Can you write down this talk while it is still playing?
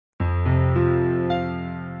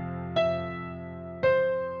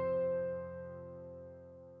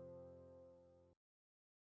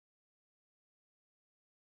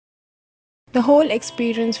The whole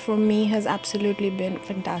experience for me has absolutely been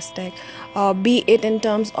fantastic, be it in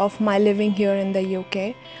terms of my living here in the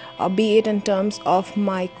UK, be it in terms of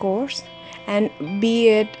my course, and be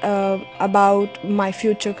it about my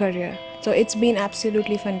future career. So it's been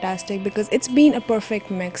absolutely fantastic because it's been a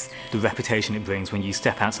perfect mix. The reputation it brings when you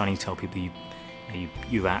step outside and you tell people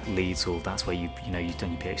you're at Leeds or that's where you've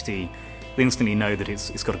done your PhD, they instantly know that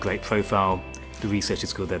it's got a great profile, the research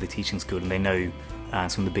is good there, the teaching's good, and they know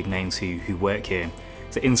some of the big names who work here.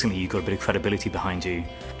 So instantly you've got a bit of credibility behind you.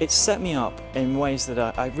 It's set me up in ways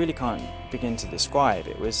that I really can't begin to describe.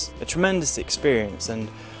 It was a tremendous experience, and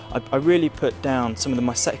I really put down some of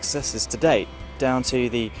my successes to date down to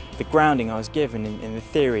the grounding I was given in the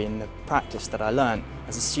theory and the practice that I learned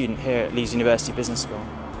as a student here at Leeds University Business School.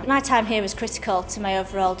 My time here was critical to my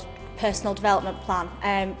overall personal development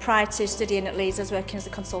plan. Prior to studying at Leeds, I was working as a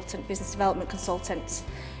consultant, business development consultant,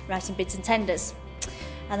 writing bids and tenders,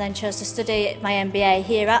 and then chose to study my MBA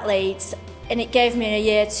here at Leeds, and it gave me a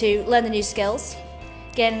year to learn the new skills,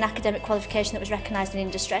 gain an academic qualification that was recognised in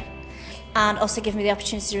industry, and also give me the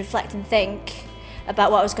opportunity to reflect and think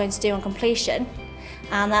about what I was going to do on completion.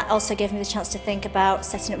 And that also gave me the chance to think about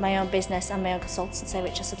setting up my own business and my own consultancy,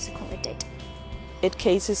 which I subsequently did. It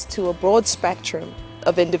caters to a broad spectrum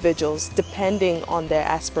of individuals depending on their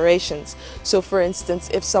aspirations. So for instance,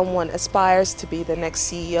 if someone aspires to be the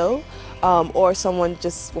next CEO or someone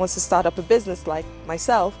just wants to start up a business like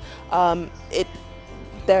myself,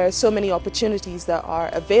 there are so many opportunities that are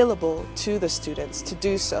available to the students to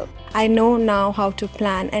do so. I know now how to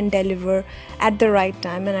plan and deliver at the right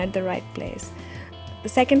time and at the right place. The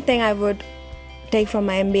second thing I would take from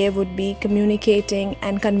my MBA would be communicating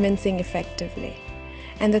and convincing effectively.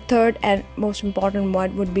 And the third and most important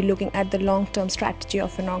one would be looking at the long-term strategy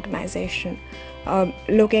of an organization.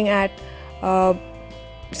 Looking at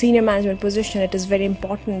senior management position, it is very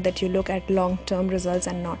important that you look at long-term results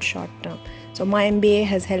and not short-term. So my MBA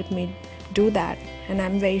has helped me do that, and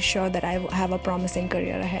I'm very sure that I have a promising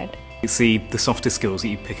career ahead. It's the softer skills that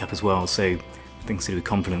you pick up as well, so things to do with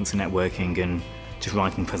confidence and networking and just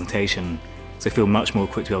writing presentation. So I feel much more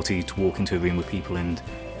equipped to be able to walk into a room with people and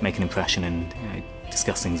make an impression and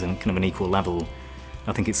discuss things on kind of an equal level.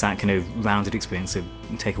 I think it's that kind of rounded experience that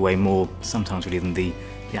you take away more sometimes really than the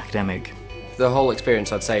academic. The whole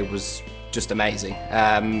experience, I'd say, was just amazing.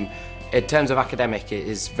 In terms of academic, it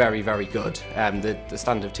is very, very good. The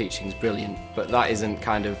standard of teaching is brilliant, but that isn't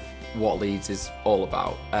kind of what Leeds is all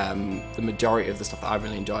about. The majority of the stuff that I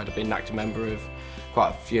really enjoyed, I've been an active member of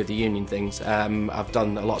quite a few of the union things. I've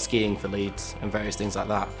done a lot of skiing for Leeds and various things like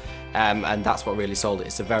that. And that's what really sold it.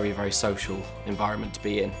 It's a very, very social environment to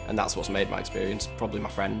be in, and that's what's made my experience probably my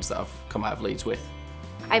friends that I've come out of Leeds with.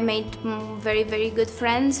 I made very, very good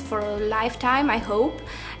friends for a lifetime, I hope,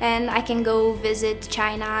 and I can go visit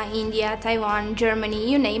China, India, Taiwan, Germany,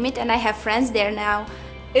 you name it, and I have friends there now.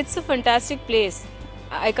 It's a fantastic place.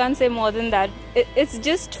 I can't say more than that. It's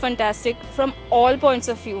just fantastic from all points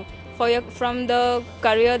of view. From the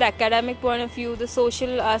career, the academic point of view, the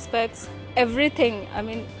social aspects, everything. I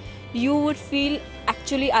mean, you would feel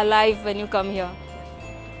actually alive when you come here.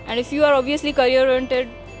 And if you are obviously career oriented,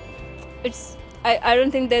 I don't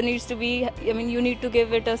think there needs to be, I mean, you need to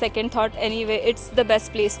give it a second thought anyway. It's the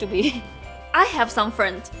best place to be. I have some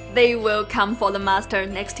friends. They will come for the master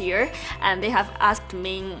next year, and they have asked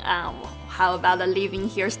me how about living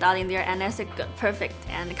here, studying there, and I said, good, perfect,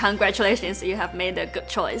 and congratulations, you have made a good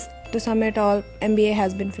choice. To sum it all, MBA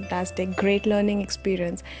has been fantastic, great learning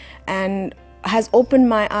experience, and has opened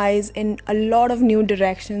my eyes in a lot of new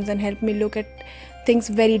directions and helped me look at things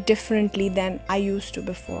very differently than I used to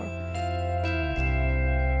before.